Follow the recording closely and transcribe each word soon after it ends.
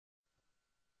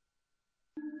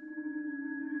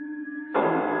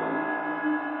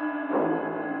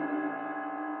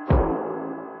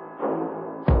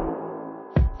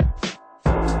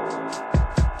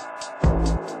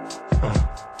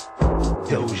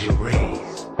Doujah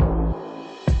Raze.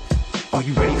 Are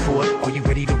you ready for it? Are you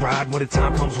ready to ride? When the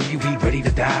time comes, will you be ready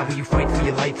to die? Will you fight for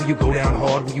your life? Will you go down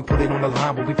hard? Will you put it on the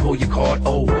line? Will we pull your card?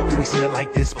 Oh, do we seen it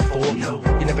like this before? No.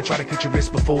 You never tried to cut your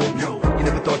wrist before? No. You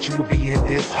never thought you would be in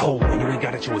this hole. And you ain't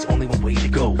got a choice, only one way to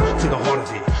go. To the heart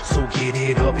of it. So get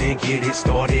it up and get it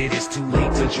started. It's too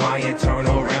late to try and turn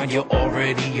around. You're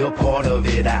already a part of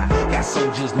it. I got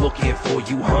soldiers looking for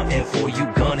you, hunting for you,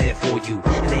 gunning for you.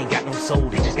 And they ain't got no soul,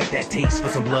 they just got that taste for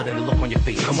some blood and a look on your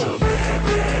face. Come on. Bad,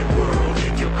 bad world,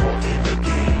 and you're caught in the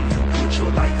game. You put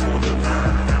your life on the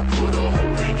line. I put a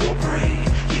hole in your brain.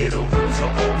 Yeah, the rules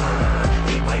are all mine.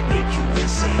 They might make you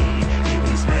insane. In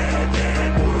this bad,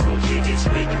 bad world, yeah, it's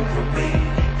where you remain.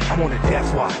 I'm on a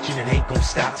death watch and it ain't gon'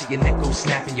 stop till your neck go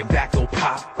snap and your back go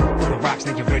pop. For the rocks,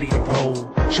 now you're ready to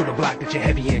roll. Show the block that you're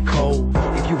heavy and cold.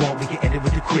 If you want, we can end it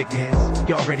with the quickness.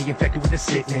 You're already infected with the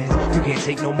sickness. You can't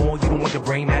take no more. You don't want the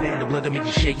brain matter and the blood to make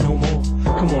you shake no more.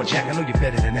 Come on, Jack, I know you're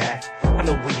better than that. I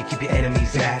know where you keep your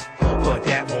enemies at, but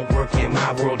that won't work in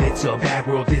my world. It's a bad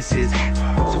world, this is.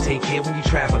 So take care when you're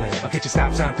traveling. I'll catch a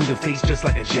stop sign through the face just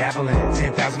like a javelin.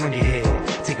 10,000 on your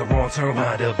head. Take a wrong turn,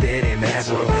 wind up dead in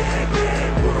Madworld. Bad,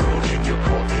 bad world.